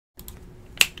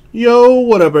Yo,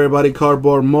 what up, everybody?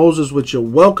 Cardboard Moses with you.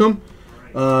 Welcome.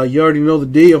 You already know the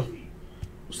deal.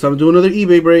 It's time to do another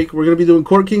eBay break. We're going to be doing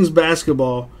Court Kings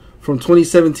basketball from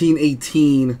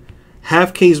 2017-18.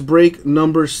 Half case break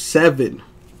number 7.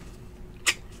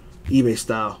 eBay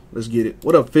style. Let's get it.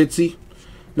 What up, Fitzy?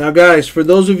 Now, guys, for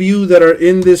those of you that are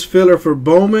in this filler for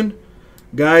Bowman,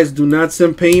 guys, do not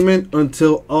send payment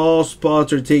until all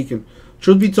spots are taken.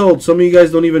 Truth be told, some of you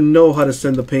guys don't even know how to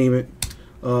send the payment.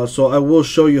 So I will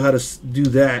show you how to do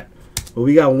that. But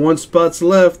we got one spot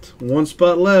left.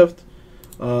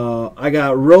 I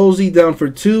got Rosie down for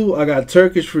 2. I got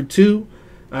Turkish for 2.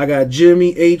 I got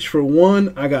Jimmy H for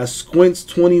 1. I got Squints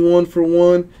 21 for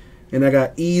 1. And I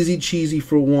got Easy Cheesy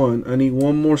for 1. I need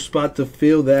one more spot to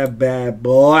fill that bad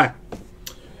boy.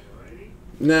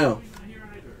 Now,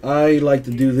 I like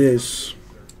to do this.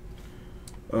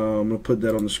 I'm going to put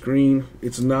that on the screen.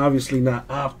 It's obviously not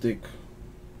optic.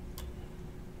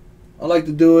 I like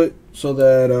to do it so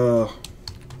that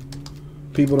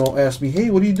people don't ask me,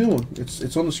 hey, what are you doing?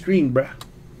 It's on the screen, bruh.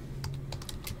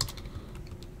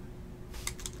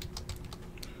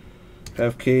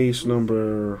 Half case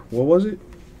number, what was it?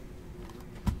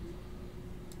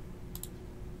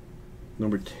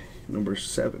 Number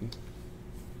 7.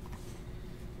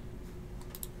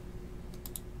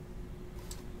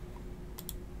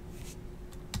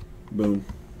 Boom.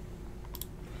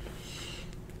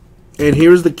 And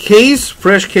here's the case,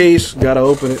 fresh case. Gotta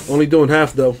open it. Only doing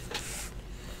half though.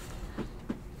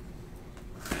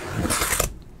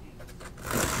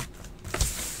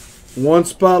 One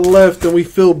spot left, and we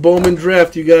fill Bowman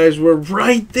draft. You guys, we're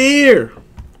right there.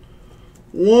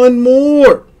 One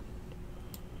more.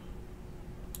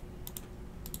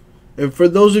 And for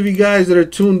those of you guys that are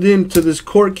tuned in to this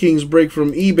Court Kings break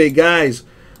from eBay, guys,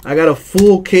 I got a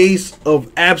full case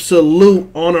of Absolute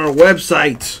on our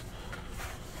website.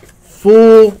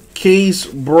 Full case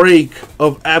break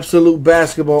of Absolute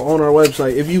basketball on our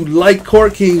website. If you like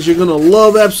Court Kings, you're going to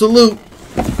love Absolute.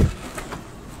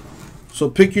 So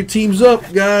pick your teams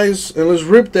up, guys, and let's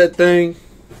rip that thing.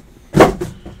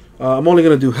 I'm only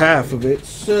going to do half of it,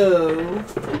 so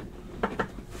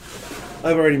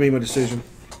I've already made my decision.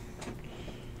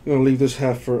 I'm going to leave this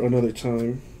half for another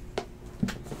time.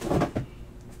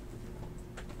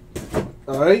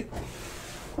 Alright.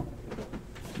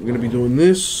 We're going to be doing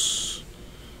this.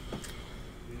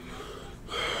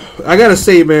 I gotta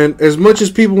say, man, as much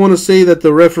as people want to say that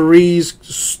the referees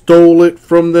stole it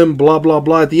from them, blah, blah,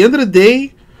 blah, at the end of the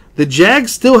day, the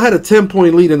Jags still had a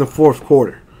 10-point lead in the fourth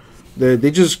quarter.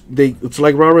 It's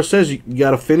like Rara says, you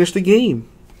gotta finish the game.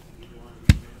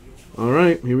 All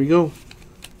right, here we go.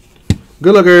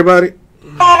 Good luck, everybody.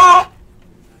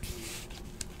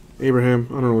 Abraham,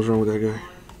 I don't know what's wrong with that guy.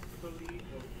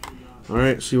 All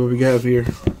right, see what we have here.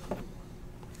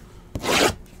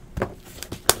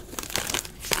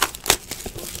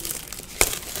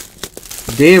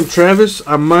 Damn, Travis,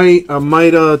 I might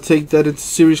take that into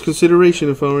serious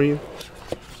consideration if I were you.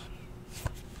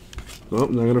 Oh,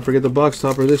 not gonna forget the box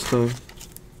topper this time.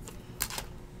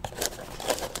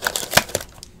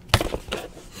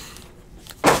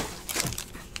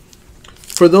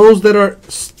 For those that are,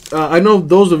 I know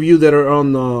those of you that are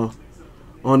on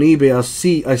eBay,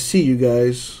 I see you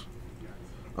guys.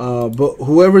 But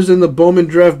whoever's in the Bowman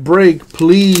draft break,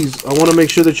 please, I want to make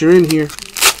sure that you're in here.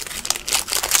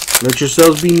 Let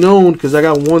yourselves be known, because I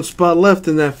got one spot left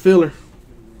in that filler.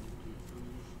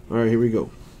 All right, here we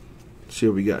go. Let's see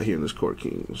what we got here in this Court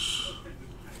Kings.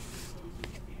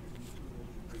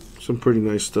 Some pretty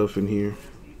nice stuff in here.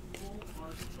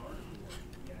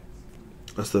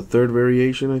 That's the third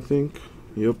variation, I think.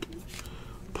 Yep.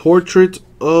 Portrait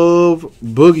of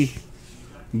Boogie.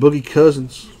 Boogie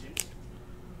Cousins.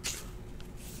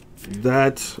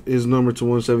 That is number to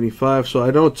 175. So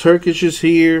I know Turkish is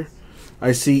here.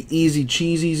 I see Easy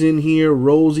Cheesy's in here,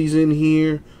 Rosie's in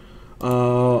here.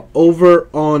 Over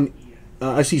on,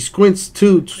 I see Squints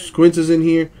too. Squints is in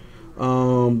here.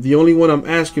 The only one I'm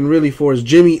asking really for is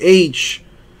Jimmy H.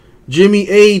 Jimmy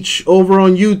H over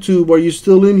on YouTube. Are you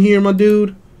still in here, my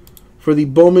dude? For the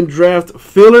Bowman draft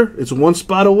filler. It's one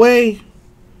spot away.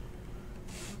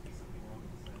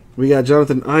 We got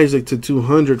Jonathan Isaac to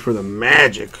 200 for the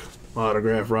Magic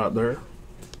autograph right there.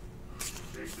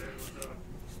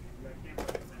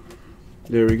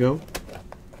 There we go.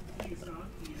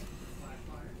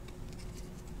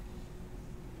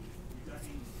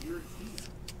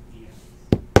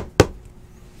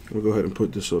 We'll go ahead and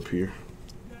put this up here.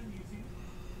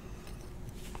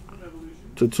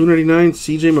 To 299,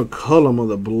 CJ McCollum of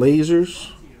the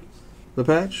Blazers. The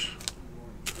patch.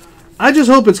 I just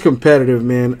hope it's competitive,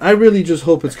 man. I really just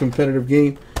hope it's competitive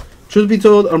game. Truth be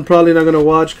told, I'm probably not going to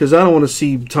watch because I don't want to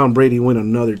see Tom Brady win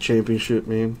another championship,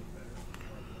 man.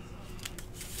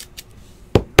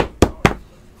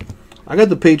 I got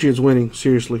the Patriots winning,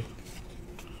 seriously.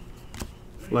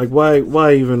 Like, why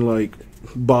even, like,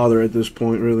 bother at this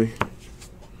point, really?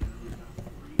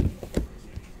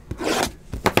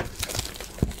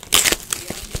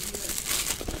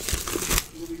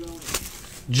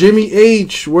 Jimmy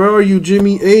H. Where are you,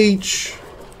 Jimmy H?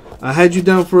 I had you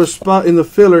down for a spot in the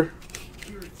filler.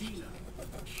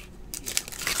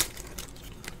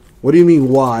 What do you mean,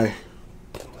 why?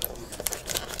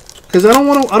 Because I don't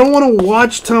want to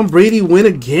watch Tom Brady win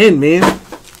again, man.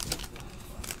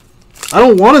 I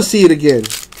don't want to see it again.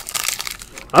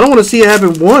 I don't want to see it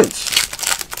happen once.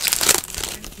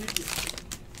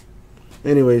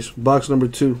 Anyways, box number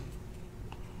 2.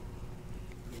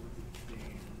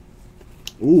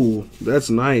 Ooh,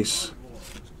 that's nice.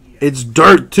 It's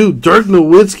Dirk, too. Dirk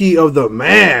Nowitzki of the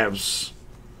Mavs.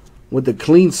 With the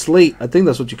clean slate. I think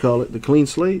that's what you call it. The clean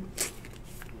slate.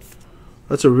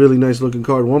 That's a really nice looking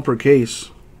card. 1 per case.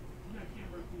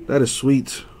 That is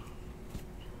sweet.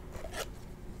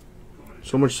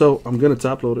 So much so, I'm going to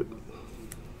top load it.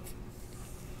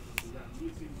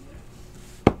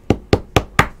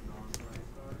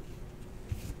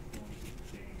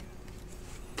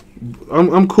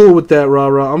 I'm cool with that,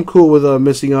 rah-rah. I'm cool with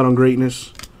missing out on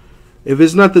greatness. If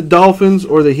it's not the Dolphins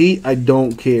or the Heat, I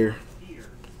don't care.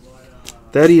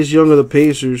 Thaddeus Young of the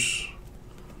Pacers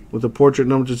with a portrait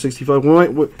number to 65.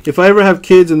 If I ever have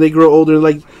kids and they grow older,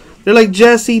 they're like,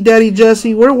 Jesse, Daddy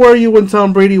Jesse, where were you when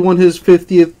Tom Brady won his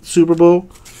 50th Super Bowl?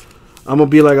 I'm going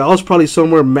to be like, I was probably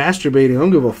somewhere masturbating. I don't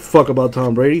give a fuck about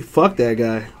Tom Brady. Fuck that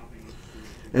guy.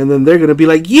 And then they're going to be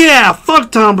like, yeah,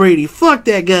 fuck Tom Brady. Fuck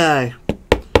that guy.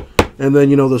 And then,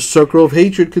 you know, the circle of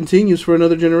hatred continues for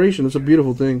another generation. It's a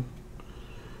beautiful thing.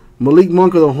 Malik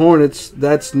Monk of the Hornets,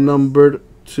 that's numbered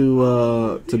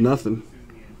to nothing.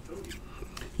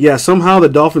 Yeah, somehow the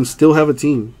Dolphins still have a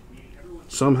team.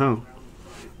 Somehow.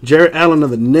 Jarrett Allen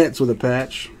of the Nets with a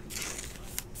patch.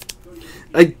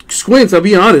 Squints, I'll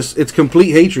be honest, it's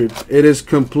complete hatred. It is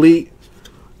complete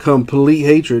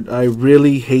hatred. I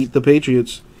really hate the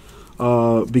Patriots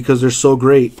because they're so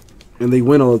great and they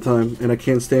win all the time, and I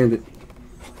can't stand it.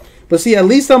 But see, at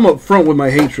least I'm up front with my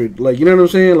hatred. Like, you know what I'm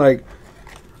saying? Like,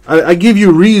 I give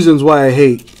you reasons why I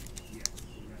hate.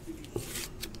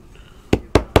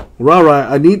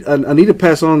 Rah-rah, I need to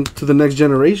pass on to the next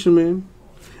generation, man.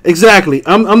 Exactly.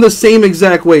 I'm the same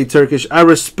exact way, Turkish. I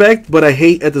respect, but I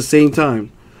hate at the same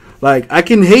time. Like, I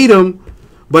can hate them,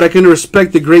 but I can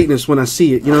respect the greatness when I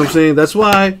see it. You know what I'm saying? That's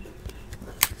why,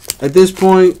 at this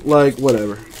point, like,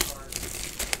 whatever.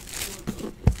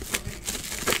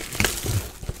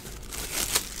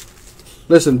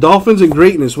 Listen, Dolphins and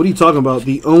greatness. What are you talking about?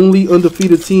 The only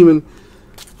undefeated team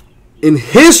in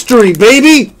history,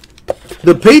 baby.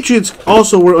 The Patriots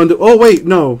also were Oh wait,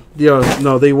 no, yeah,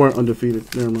 no, they weren't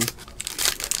undefeated. Never mind.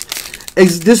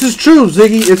 This is true,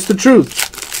 Ziggy. It's the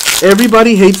truth.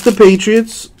 Everybody hates the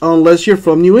Patriots unless you're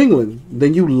from New England.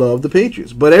 Then you love the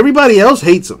Patriots, but everybody else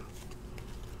hates them.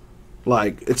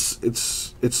 Like it's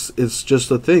just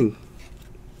a thing.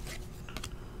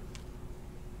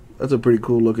 That's a pretty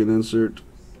cool looking insert.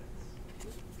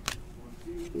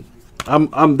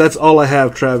 That's all I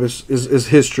have, Travis, is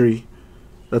history.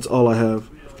 That's all I have.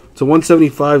 To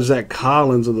 175, Zach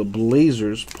Collins of the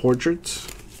Blazers portraits.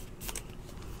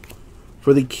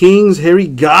 For the Kings, Harry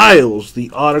Giles,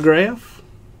 the autograph.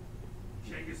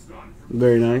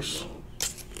 Very nice.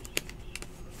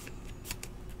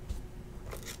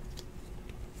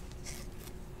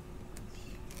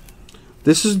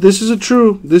 This is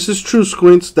true,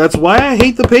 Squints. That's why I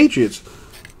hate the Patriots.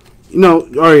 You know,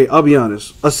 alright, I'll be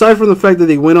honest. Aside from the fact that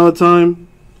they win all the time,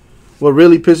 what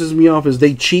really pisses me off is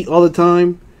they cheat all the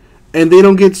time, and they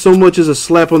don't get so much as a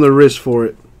slap on the wrist for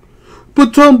it.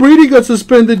 But Tom Brady got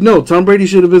suspended. No, Tom Brady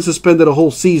should have been suspended a whole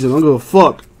season. I don't give a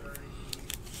fuck.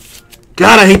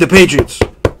 God, I hate the Patriots.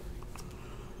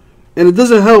 And it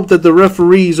doesn't help that the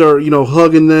referees are, you know,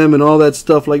 hugging them and all that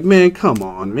stuff. Like, man, come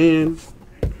on, man.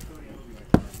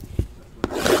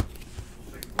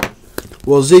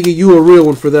 Well, Ziggy, you a real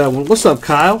one for that one. What's up,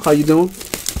 Kyle? How you doing?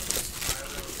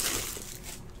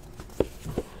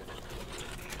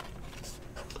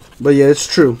 But yeah, it's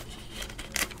true.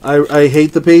 I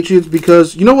hate the Patriots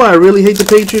because... You know why I really hate the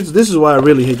Patriots? This is why I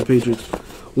really hate the Patriots.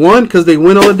 1, because they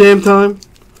win all the damn time.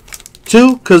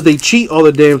 2, because they cheat all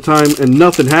the damn time and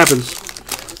nothing happens.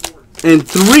 And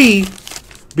 3,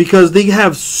 because they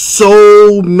have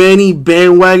so many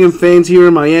bandwagon fans here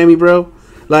in Miami, bro.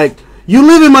 Like, you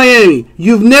live in Miami.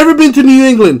 You've never been to New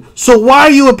England. So why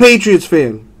are you a Patriots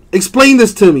fan? Explain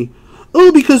this to me.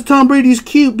 Oh, because Tom Brady's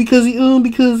cute.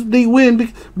 Because they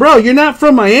win. Bro, you're not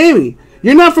from Miami.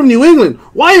 You're not from New England.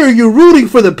 Why are you rooting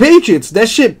for the Patriots? That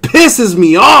shit pisses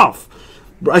me off.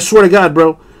 I swear to God,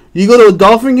 bro. You go to a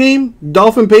Dolphin game,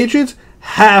 Dolphin Patriots,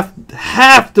 half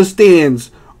the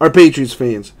stands are Patriots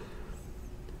fans.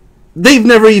 They've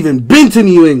never even been to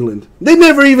New England. They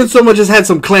never even so much as had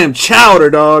some clam chowder,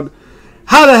 dog.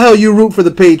 How the hell you root for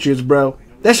the Patriots, bro?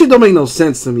 That shit don't make no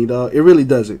sense to me, dog. It really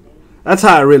doesn't. That's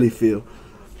how I really feel.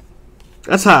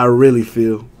 That's how I really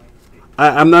feel.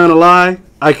 I'm not gonna lie.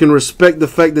 I can respect the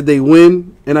fact that they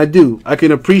win, and I do. I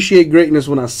can appreciate greatness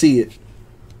when I see it.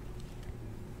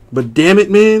 But damn it,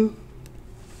 man.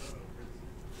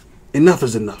 Enough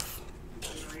is enough.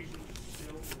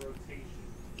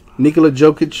 Nikola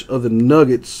Jokic of the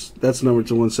Nuggets. That's number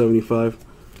to 175.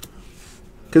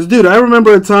 Because, dude, I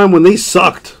remember a time when they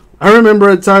sucked. I remember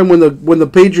a time when the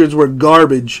Patriots were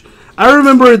garbage. I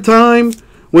remember a time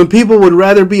when people would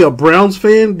rather be a Browns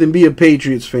fan than be a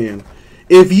Patriots fan.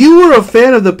 If you were a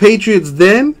fan of the Patriots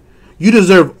then, you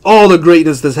deserve all the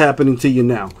greatness that's happening to you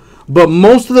now. But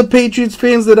most of the Patriots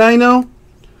fans that I know,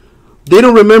 they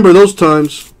don't remember those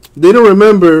times. They don't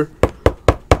remember,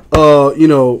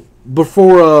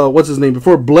 before what's his name?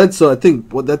 Before Bledsoe, I think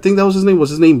that was his name.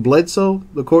 Was his name Bledsoe,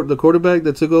 the quarterback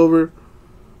that took over,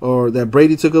 or that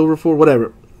Brady took over for,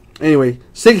 whatever. Anyway,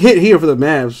 sick hit here for the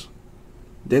Mavs.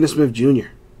 Dennis Smith Jr.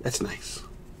 That's nice.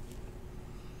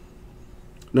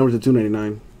 Number to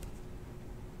 299.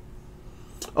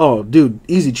 Oh, dude,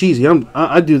 easy cheesy.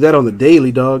 I do that on the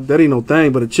daily, dog. That ain't no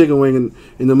thing but a chicken wing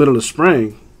in the middle of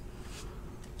spring.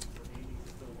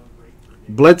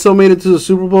 Bledsoe made it to the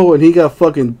Super Bowl and he got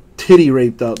fucking titty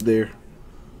raped out there.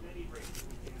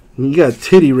 He got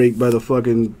titty raped by the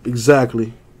fucking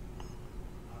exactly.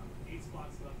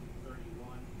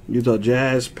 Utah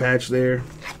Jazz patch there.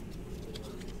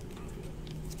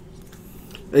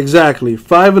 Exactly.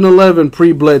 5-11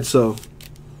 pre-Bledsoe.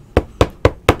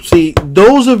 See,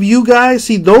 those of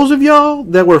y'all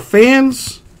that were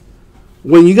fans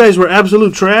when you guys were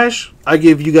absolute trash, I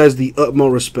give you guys the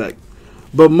utmost respect.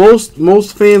 But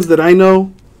most fans that I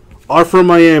know are from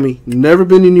Miami, never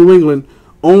been in New England,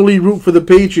 only root for the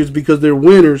Patriots because they're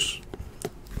winners,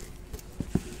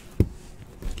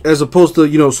 as opposed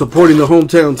to, supporting the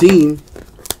hometown team.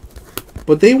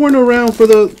 But they weren't around for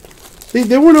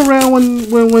they weren't around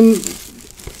when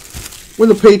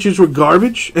the Patriots were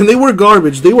garbage, and they were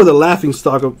garbage. They were the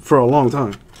laughingstock for a long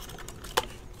time.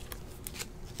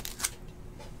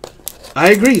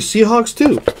 I agree, Seahawks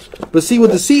too. But see,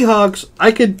 with the Seahawks,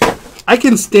 I can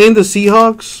stand the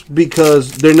Seahawks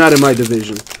because they're not in my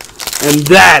division, and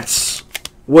that's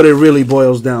what it really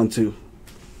boils down to.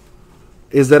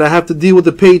 Is that I have to deal with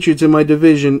the Patriots in my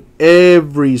division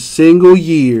every single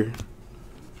year.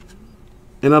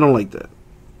 And I don't like that.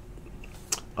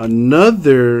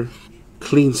 Another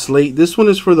clean slate. This one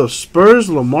is for the Spurs,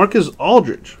 LaMarcus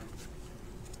Aldridge.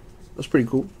 That's pretty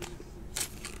cool.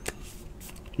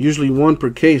 Usually one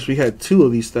per case. We had two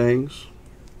of these things.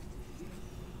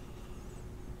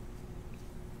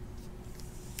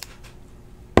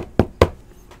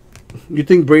 You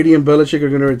think Brady and Belichick are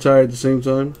going to retire at the same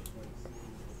time?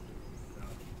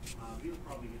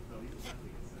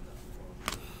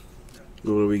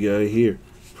 What do we got here?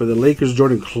 For the Lakers,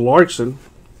 Jordan Clarkson.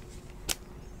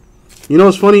 You know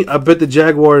what's funny? I bet the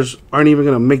Jaguars aren't even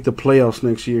going to make the playoffs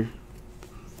next year.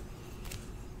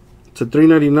 To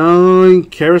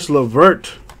 399, Karis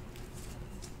LeVert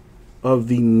of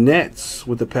the Nets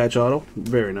with the patch auto.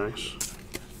 Very nice.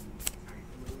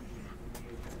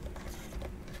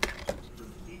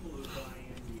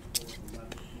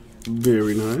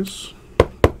 Very nice.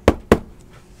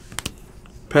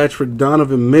 Patch for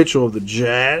Donovan Mitchell of the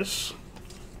Jazz.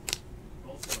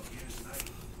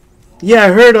 Yeah, I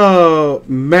heard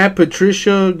Matt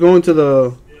Patricia going to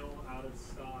the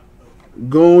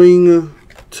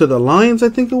Lions, I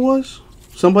think it was.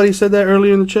 Somebody said that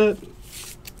earlier in the chat.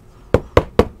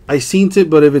 I seen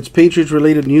it, but if it's Patriots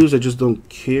related news, I just don't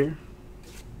care.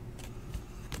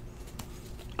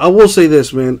 I will say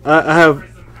this, man. I have,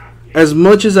 as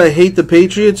much as I hate the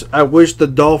Patriots, I wish the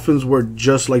Dolphins were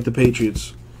just like the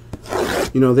Patriots.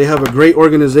 They have a great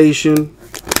organization.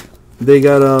 They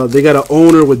got an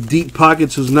owner with deep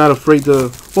pockets who's not afraid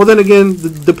to. Well, then again,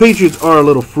 the Patriots are a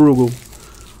little frugal,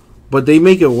 but they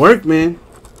make it work, man.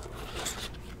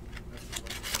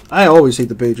 I always hate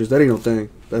the Patriots. That ain't no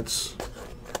thing. That's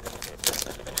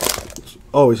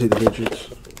always hate the Patriots.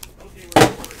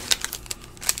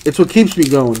 It's what keeps me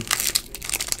going.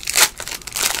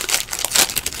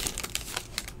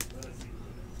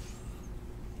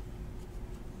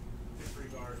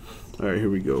 All right,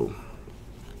 here we go.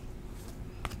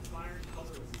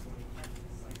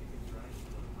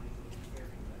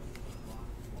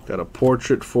 Got a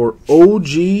portrait for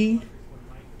OG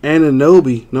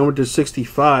Anunoby, number to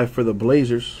 65 for the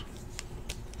Blazers.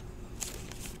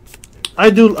 I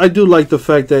do like the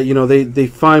fact that, you know, they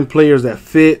find players that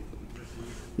fit,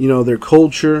 you know, their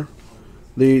culture.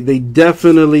 They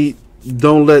definitely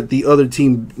don't let the other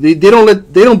team, they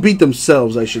don't beat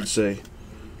themselves, I should say.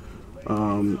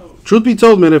 Truth be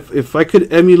told, man, if I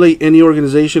could emulate any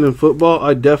organization in football,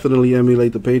 I'd definitely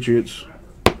emulate the Patriots.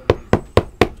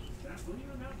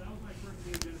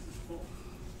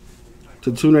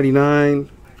 To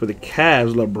 299 for the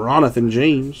Cavs, LeBronathan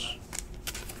James.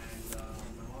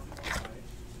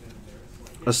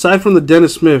 Aside from the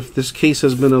Dennis Smith, this case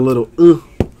has been a little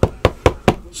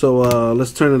so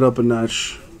let's turn it up a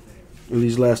notch in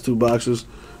these last two boxes.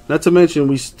 Not to mention,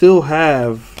 we still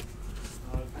have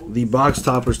the box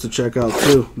toppers to check out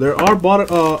too. There are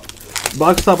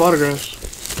box top autographs.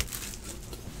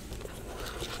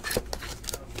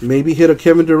 Maybe hit a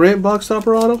Kevin Durant box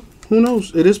topper auto. Who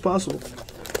knows? It is possible.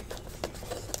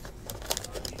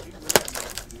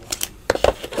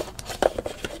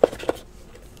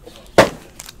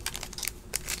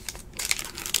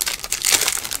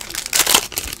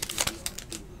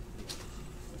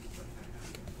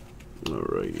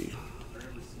 Alrighty.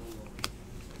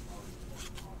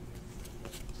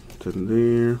 In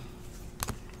there.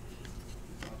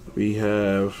 We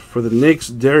have, for the Knicks,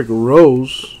 Derrick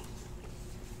Rose.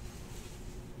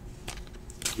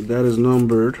 That is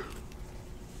numbered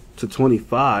to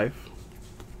 25.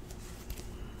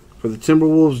 For the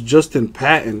Timberwolves, Justin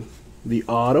Patton, the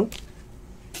auto.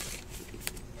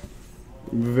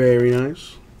 Very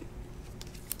nice.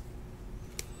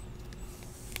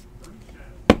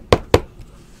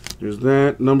 There's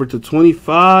that. Number to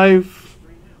 25.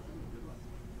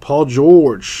 Paul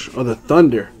George of the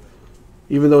Thunder.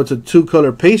 Even though it's a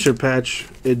two-color Pacer patch,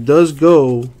 it does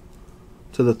go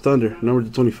to the Thunder. Number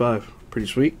to 25. Pretty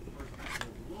sweet.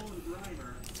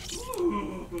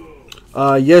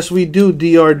 Yes, we do,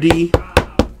 DRD.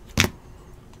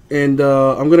 And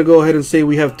I'm going to go ahead and say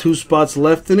we have 2 spots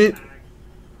left in it.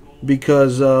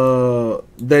 Because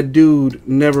that dude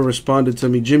never responded to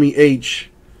me. Jimmy H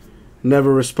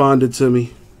never responded to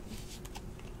me.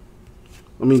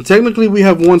 I mean, technically we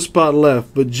have 1 spot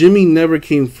left, but Jimmy never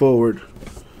came forward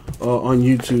on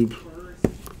YouTube.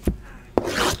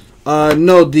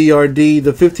 No, DRD.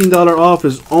 The $15 off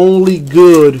is only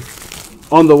good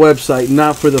on the website,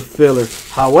 not for the filler.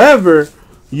 However,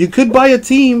 you could buy a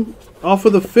team off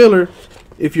of the filler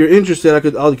if you're interested. I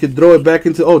could throw it back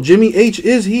into. Oh, Jimmy H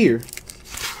is here.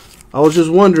 I was just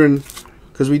wondering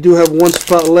because we do have 1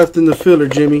 spot left in the filler,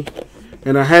 Jimmy,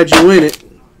 and I had you in it.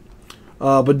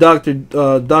 But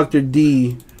Dr.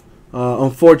 D,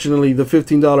 unfortunately, the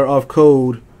 $15 off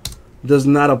code does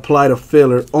not apply to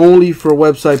filler. Only for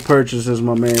website purchases,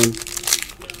 my man.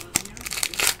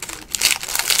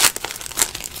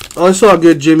 Oh, it's all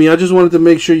good, Jimmy. I just wanted to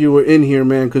make sure you were in here,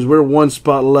 man, because we're 1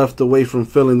 spot left away from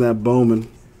filling that Bowman.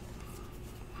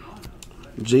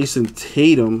 Jason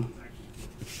Tatum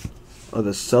of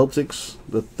the Celtics,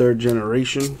 the 3rd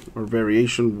generation or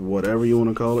variation, whatever you want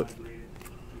to call it.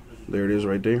 There it is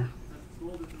right there.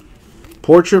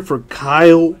 Portrait for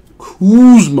Kyle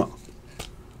Kuzma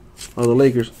of the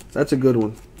Lakers. That's a good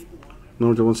one.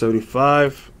 Number to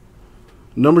 175.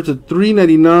 Number to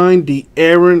 399,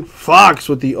 De'Aaron Fox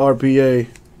with the RPA.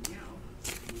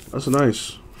 That's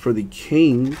nice. For the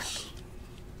Kings.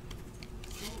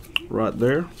 Right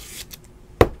there.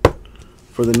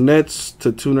 For the Nets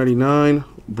to 299,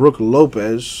 Brook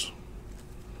Lopez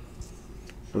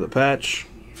for the patch.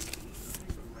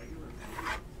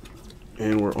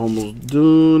 And we're almost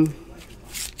done.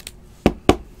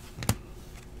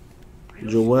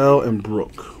 Joel and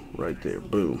Brooke right there.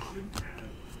 Boom.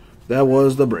 That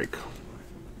was the break.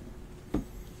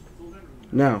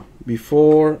 Now,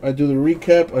 before I do the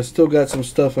recap, I still got some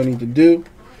stuff I need to do.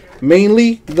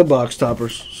 Mainly the box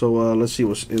toppers. So let's see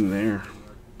what's in there.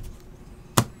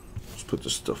 Let's put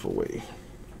this stuff away.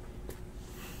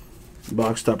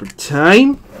 Box topper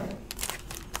time.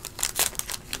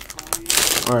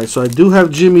 Alright, so I do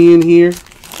have Jimmy in here.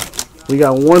 We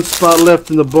got 1 spot left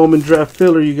in the Bowman Draft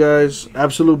Filler, you guys.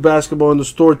 Absolute Basketball in the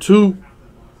store, too.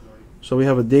 So we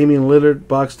have a Damian Lillard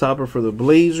box topper for the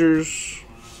Blazers.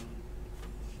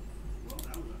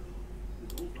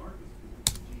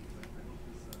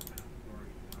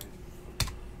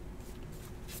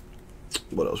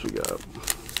 What else we got?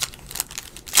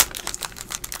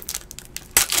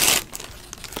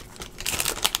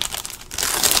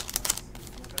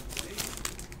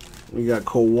 We got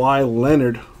Kawhi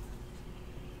Leonard,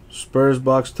 Spurs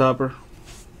box topper.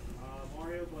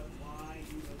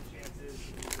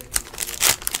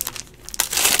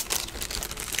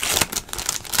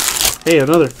 Hey,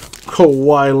 another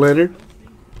Kawhi Leonard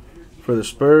for the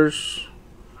Spurs.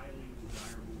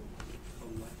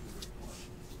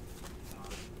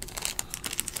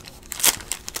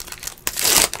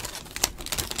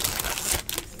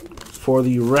 For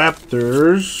the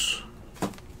Raptors,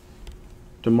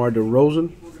 DeMar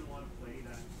DeRozan.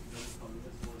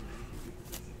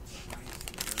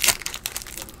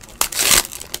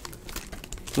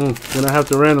 Gonna have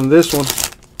to random this one.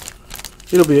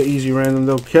 It'll be an easy random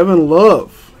though. Kevin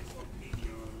Love.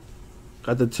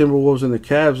 Got the Timberwolves and the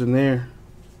Cavs in there.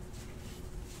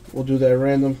 We'll do that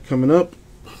random coming up.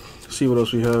 See what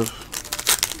else we have.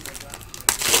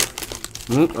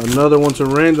 Another one to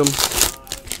random.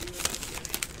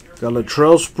 Got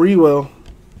Latrell Sprewell.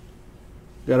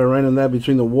 Got to random that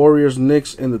between the Warriors,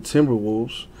 Knicks, and the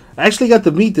Timberwolves. I actually got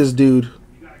to meet this dude.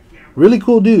 Really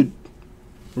cool dude.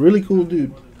 Really cool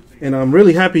dude. And I'm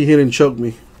really happy he didn't choke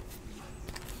me.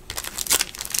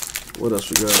 What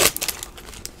else we got?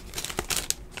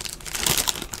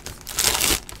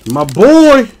 My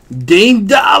boy, Dame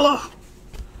Dollar.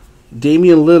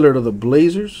 Damian Lillard of the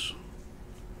Blazers.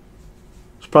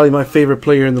 He's probably my favorite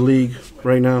player in the league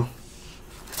right now.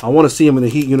 I want to see him in the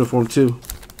Heat uniform too.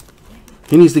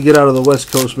 He needs to get out of the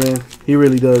West Coast, man. He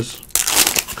really does.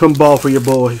 Come ball for your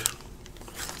boy.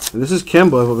 And this is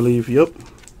Kemba, I believe. Yep.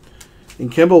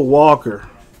 And Kemba Walker.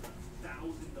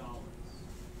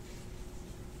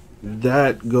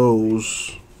 That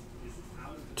goes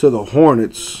to the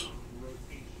Hornets.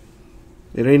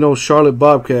 It ain't no Charlotte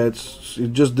Bobcats.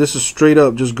 This is straight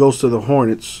up just goes to the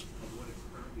Hornets.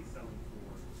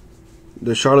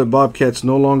 The Charlotte Bobcats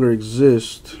no longer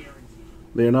exist.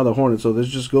 They are now the Hornets, so this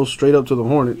just goes straight up to the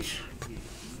Hornets.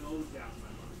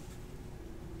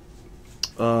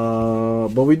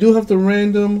 But we do have to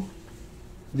random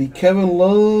the Kevin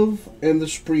Love and the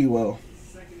Sprewell.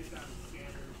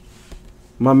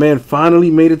 My man finally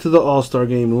made it to the All-Star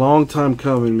game. Long time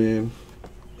coming, man.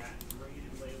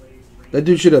 That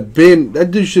dude should have been. That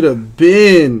dude should have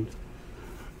been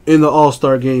in the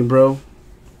All-Star game, bro.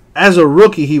 As a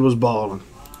rookie, he was balling.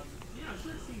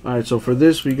 All right, so for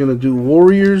this, we're gonna do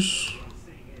Warriors,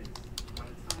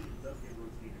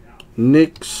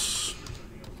 Knicks,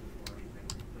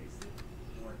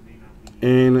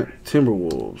 and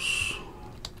Timberwolves.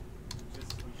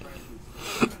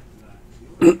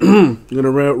 I'm gonna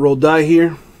roll die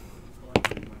here.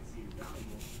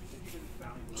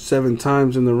 7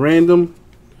 times in the random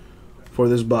for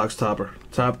this box topper.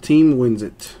 Top team wins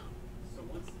it.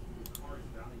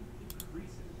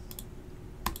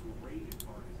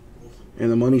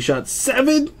 And the money shot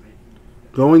 7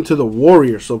 going to the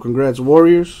Warriors. So congrats,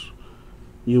 Warriors.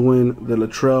 You win the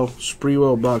Latrell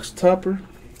Sprewell box topper.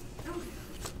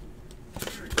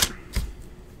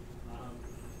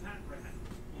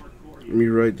 Let me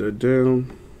write that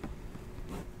down.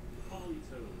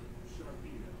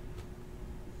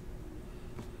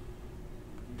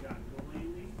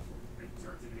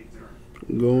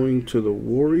 Going to the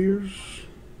Warriors.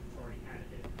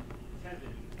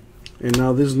 And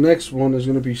now this next one is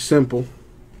going to be simple.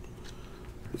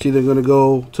 It's either going to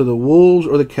go to the Wolves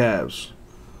or the Cavs.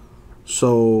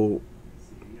 So,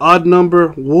 odd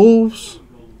number Wolves,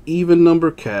 even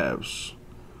number Cavs.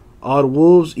 Odd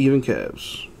Wolves, even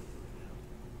Cavs.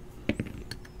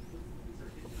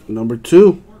 Number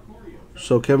 2.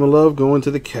 So, Kevin Love going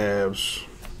to the Cavs.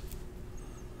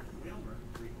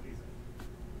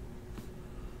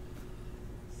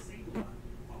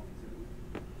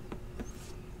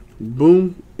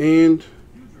 Boom. And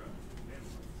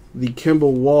the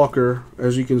Kemba Walker,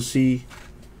 as you can see,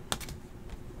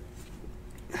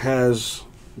 has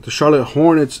the Charlotte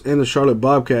Hornets and the Charlotte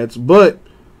Bobcats, but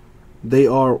they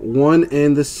are one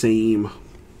and the same.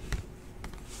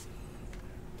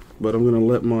 But I'm going to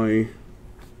let my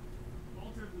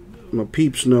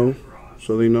peeps know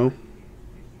so they know.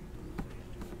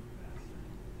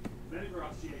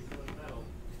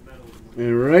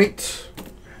 All right.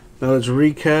 Now let's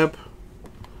recap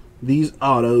these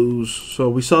autos.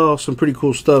 So we saw some pretty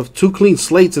cool stuff. 2 clean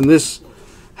slates in this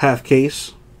half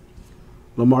case.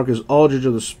 LaMarcus Aldridge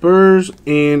of the Spurs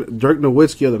and Dirk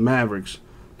Nowitzki of the Mavericks.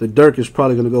 The Dirk is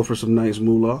probably going to go for some nice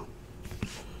moolah.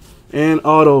 And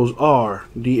autos are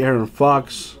De'Aaron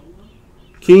Fox,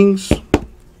 Kings,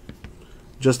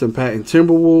 Justin Patton,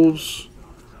 Timberwolves,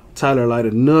 Tyler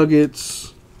Lytle,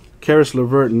 Nuggets, Karis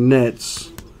LeVert,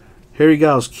 Nets, Harry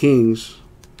Giles, Kings,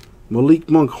 Malik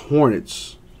Monk,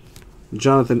 Hornets,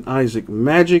 Jonathan Isaac,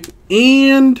 Magic,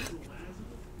 and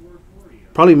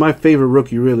probably my favorite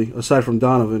rookie, really, aside from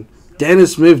Donovan,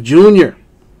 Dennis Smith Jr.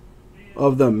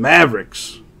 of the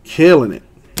Mavericks. Killing it.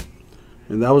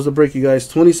 And that was the break, you guys.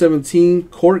 2017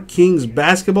 Court Kings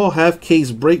Basketball half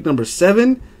case break number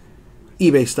 7,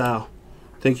 eBay style.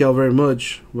 Thank y'all very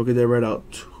much. We'll get that right out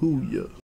to you.